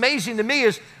what's amazing to me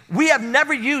is we have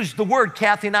never used the word,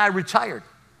 Kathy and I, retired.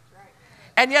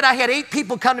 And yet I had 8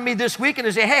 people come to me this week and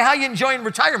they say, hey, how are you enjoying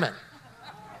retirement?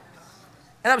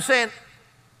 And I'm saying,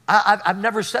 I've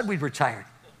never said we'd retired.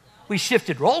 We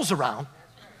shifted roles around,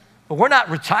 but we're not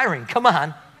retiring. Come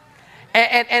on.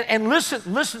 And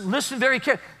listen very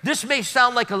carefully. This may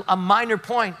sound like a minor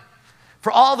point.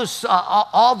 For all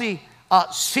the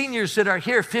seniors that are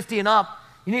here, 50 and up,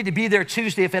 you need to be there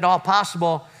Tuesday if at all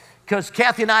possible, because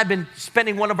Kathy and I have been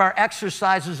spending one of our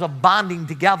exercises of bonding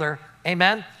together,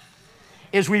 amen,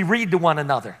 is we read to one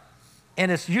another.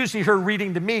 And it's usually her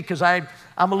reading to me because I'm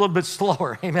a little bit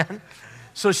slower, amen.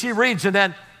 So she reads, and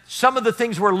then some of the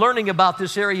things we're learning about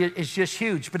this area is just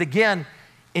huge. But again,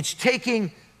 it's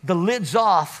taking the lids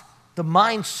off the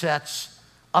mindsets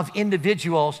of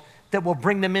individuals that will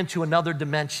bring them into another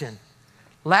dimension.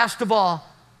 Last of all,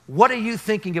 what are you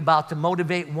thinking about to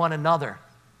motivate one another?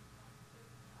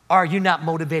 Or are you not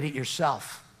motivated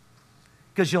yourself?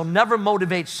 Because you'll never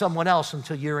motivate someone else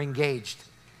until you're engaged.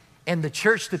 And the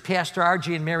church that Pastor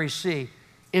R.J. and Mary C.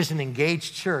 is an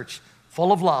engaged church,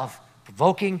 full of love,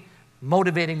 provoking,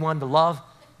 motivating one to love,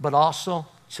 but also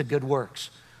to good works.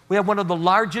 They have one of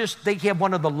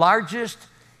the largest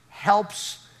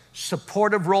helps,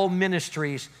 supportive role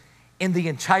ministries in the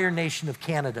entire nation of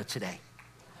Canada today.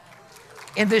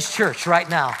 In this church right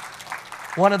now,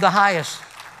 one of the highest.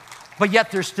 But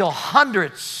yet there's still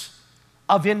hundreds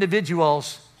of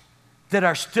individuals that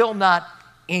are still not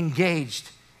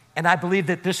engaged. And I believe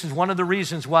that this is one of the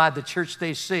reasons why the church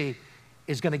they see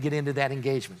is going to get into that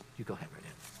engagement. You go ahead, right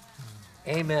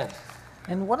in. Amen.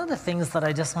 And one of the things that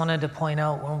I just wanted to point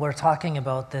out when we're talking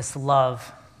about this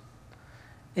love,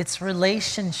 it's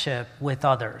relationship with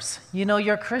others. You know,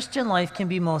 your Christian life can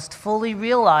be most fully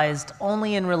realized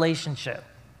only in relationship.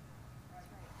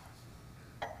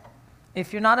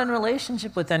 If you're not in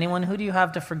relationship with anyone, who do you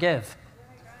have to forgive?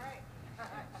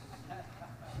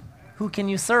 Who can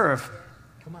you serve?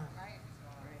 Come on.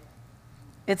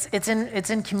 It's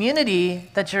in community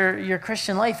that your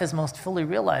Christian life is most fully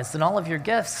realized, and all of your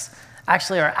gifts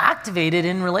actually are activated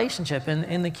in relationship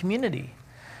in the community.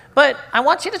 But I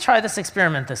want you to try this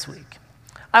experiment this week.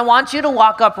 I want you to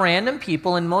walk up random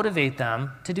people and motivate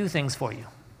them to do things for you.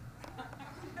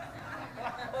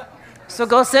 So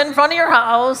go sit in front of your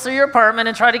house or your apartment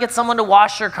and try to get someone to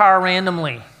wash your car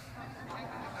randomly.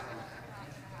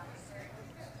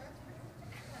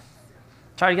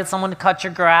 Try to get someone to cut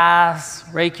your grass,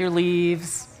 rake your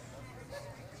leaves,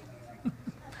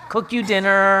 cook you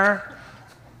dinner.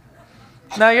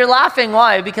 Now you're laughing,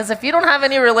 why? Because if you don't have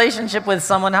any relationship with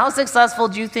someone, how successful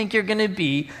do you think you're going to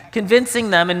be convincing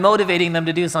them and motivating them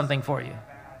to do something for you?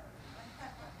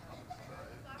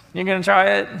 You're going to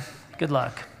try it? Good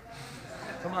luck.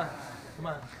 Come on.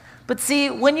 But see,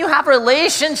 when you have a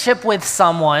relationship with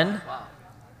someone,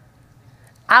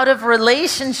 out of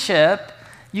relationship,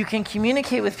 you can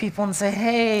communicate with people and say,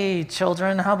 hey,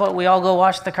 children, how about we all go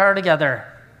wash the car together?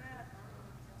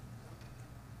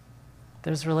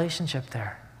 There's relationship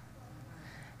there.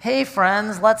 Hey,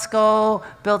 friends, let's go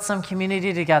build some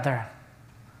community together.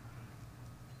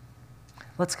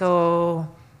 Let's go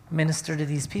minister to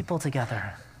these people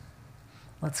together.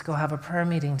 Let's go have a prayer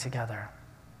meeting together.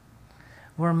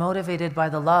 We're motivated by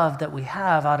the love that we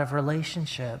have out of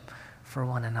relationship for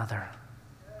one another.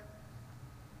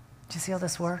 Do you see how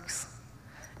this works?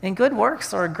 And good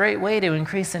works are a great way to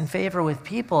increase in favor with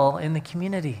people in the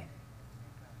community.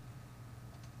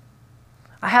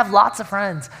 I have lots of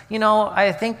friends. You know,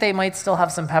 I think they might still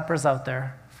have some peppers out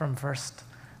there from First.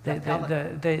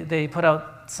 They put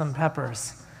out some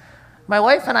peppers. My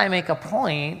wife and I make a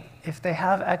point, if they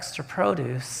have extra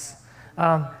produce,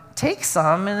 take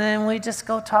some, and then we just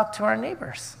go talk to our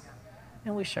neighbors.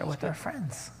 And we share with our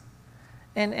friends.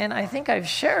 And I think I've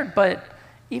shared, but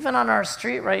even on our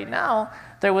street right now,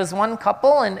 there was one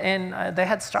couple, and they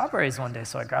had strawberries one day,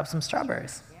 so I grabbed some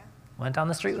strawberries. Went down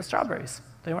the street with strawberries.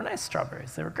 They were nice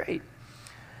strawberries. They were great.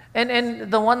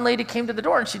 And the one lady came to the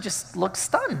door, and she just looked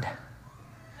stunned.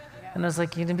 And I was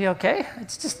like, you gonna be okay?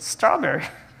 It's just a strawberry.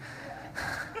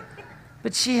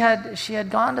 But she had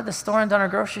gone to the store and done her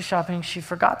grocery shopping. She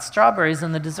forgot strawberries,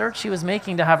 and the dessert she was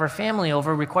making to have her family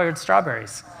over required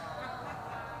strawberries.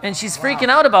 And she's freaking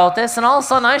out about this, and all of a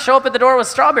sudden I show up at the door with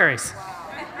strawberries.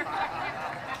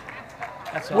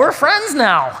 We're friends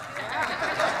now.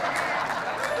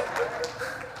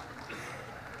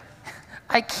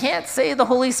 I can't say the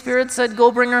Holy Spirit said,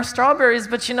 go bring her strawberries,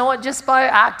 but you know what? Just by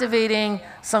activating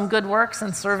some good works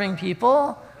and serving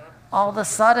people, all of a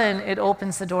sudden it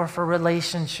opens the door for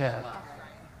relationship.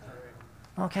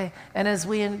 Okay? And as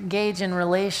we engage in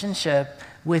relationship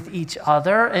with each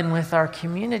other and with our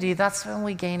community, that's when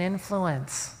we gain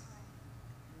influence.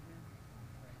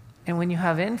 And when you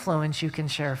have influence, you can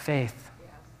share faith.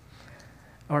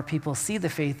 Or people see the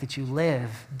faith that you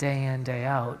live day in, day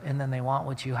out, and then they want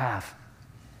what you have.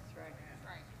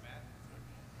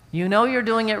 You know you're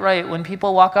doing it right when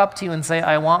people walk up to you and say,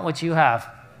 I want what you have.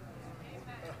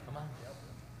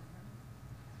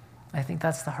 I think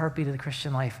that's the heartbeat of the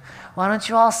Christian life. Why don't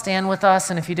you all stand with us,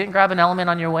 and if you didn't grab an element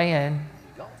on your way in,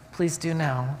 please do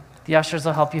now. The ushers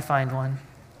will help you find one.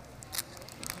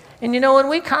 And you know, when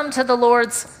we come to the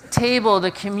Lord's table,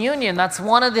 the communion, that's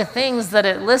one of the things that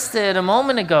it listed a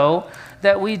moment ago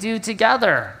that we do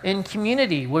together in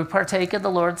community. We partake of the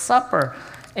Lord's Supper.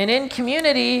 And in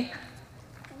community,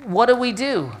 what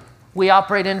do? We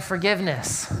operate in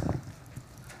forgiveness.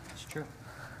 It's true.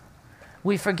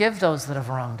 We forgive those that have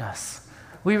wronged us.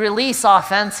 We release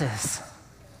offenses.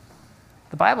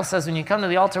 The Bible says when you come to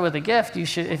the altar with a gift, you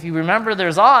should, if you remember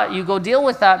there's aught, you go deal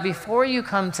with that before you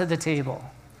come to the table.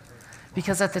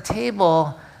 Because at the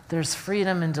table, there's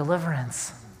freedom and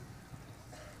deliverance.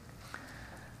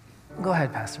 Go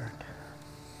ahead, Pastor.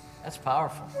 That's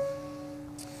powerful.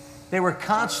 They were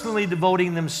constantly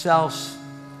devoting themselves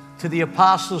to the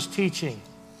apostles' teaching,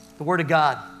 the Word of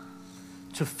God,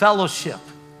 to fellowship,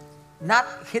 not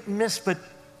hit and miss, but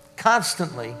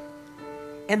constantly,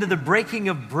 and to the breaking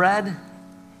of bread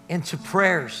and to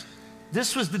prayers.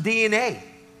 This was the DNA.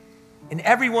 And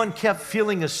everyone kept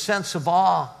feeling a sense of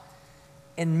awe,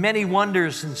 and many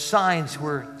wonders and signs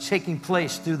were taking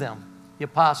place through them, the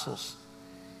apostles.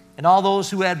 And all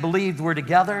those who had believed were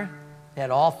together,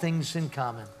 had all things in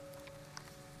common.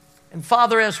 And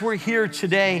Father, as we're here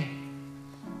today,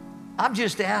 I'm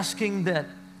just asking that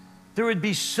there would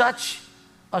be such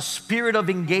a spirit of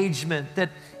engagement that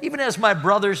even as my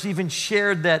brothers even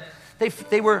shared that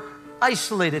they were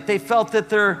isolated, they felt that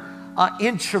they're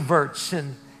introverts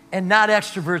and not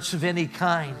extroverts of any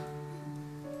kind.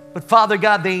 But Father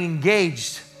God, they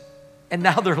engaged, and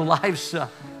now their lives,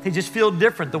 they just feel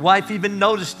different. The wife even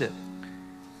noticed it.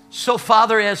 So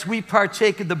Father, as we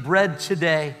partake of the bread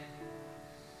today,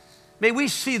 may we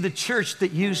see the church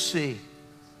that you see,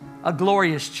 a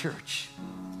glorious church.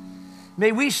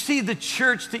 May we see the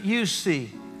church that you see,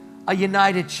 a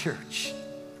united church,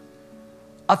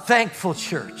 a thankful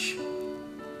church,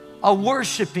 a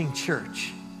worshiping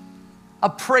church, a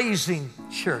praising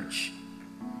church,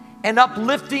 an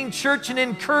uplifting church, an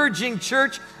encouraging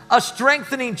church, a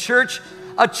strengthening church,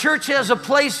 a church as a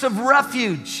place of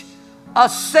refuge, a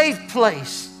safe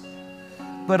place,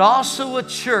 but also a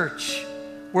church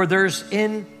where there's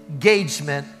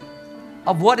engagement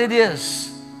of what it is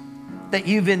that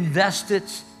you've invested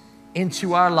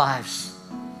into our lives.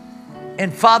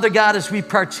 And Father God, as we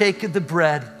partake of the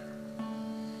bread,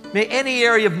 may any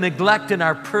area of neglect in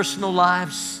our personal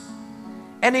lives,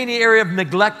 any area of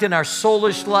neglect in our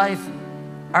soulish life,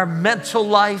 our mental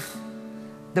life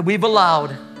that we've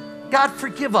allowed, God,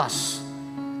 forgive us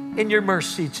in your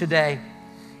mercy today.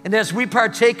 And as we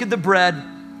partake of the bread,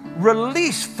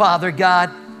 release, Father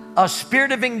God, a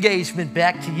spirit of engagement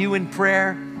back to you in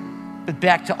prayer, but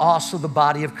back to also the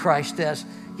body of Christ, as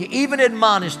you even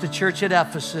admonished the church at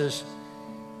Ephesus.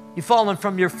 You've fallen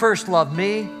from your first love,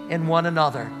 me and one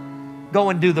another. Go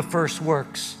and do the first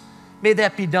works. May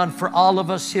that be done for all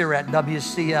of us here at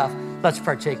WCF. Let's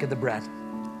partake of the bread.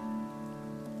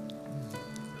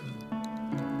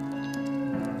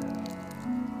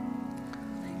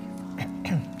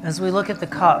 As we look at the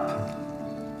cup,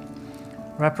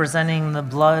 representing the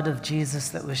blood of Jesus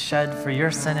that was shed for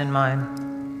your sin and mine,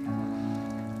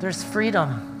 there's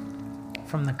freedom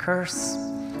from the curse.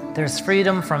 There's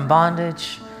freedom from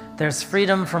bondage. There's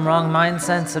freedom from wrong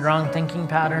mindsets and wrong thinking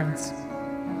patterns.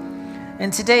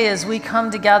 And today, as we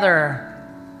come together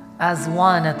as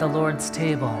one at the Lord's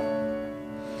table,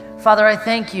 Father, I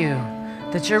thank you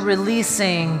that you're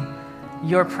releasing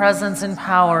your presence and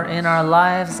power in our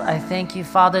lives. I thank you,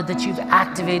 Father, that you've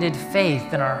activated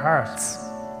faith in our hearts,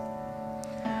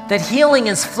 that healing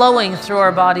is flowing through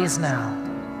our bodies now,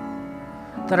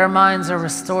 that our minds are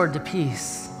restored to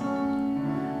peace,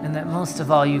 and that most of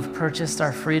all, you've purchased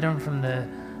our freedom from the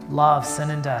law of sin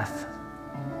and death,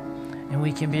 and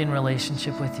we can be in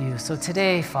relationship with you. So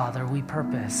today, Father, we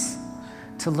purpose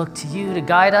to look to you to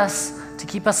guide us, to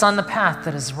keep us on the path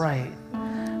that is right.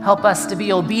 Help us to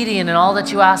be obedient in all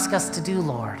that you ask us to do,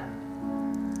 Lord.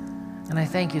 And I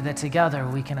thank you that together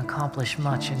we can accomplish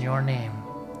much in your name.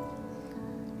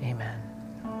 Amen.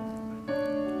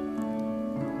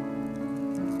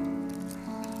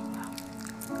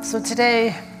 So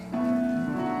today,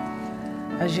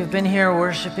 as you've been here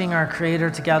worshiping our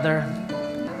Creator together,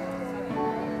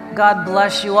 God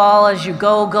bless you all as you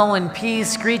go in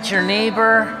peace, greet your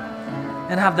neighbor,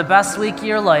 and have the best week of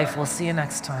your life. We'll see you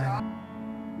next time.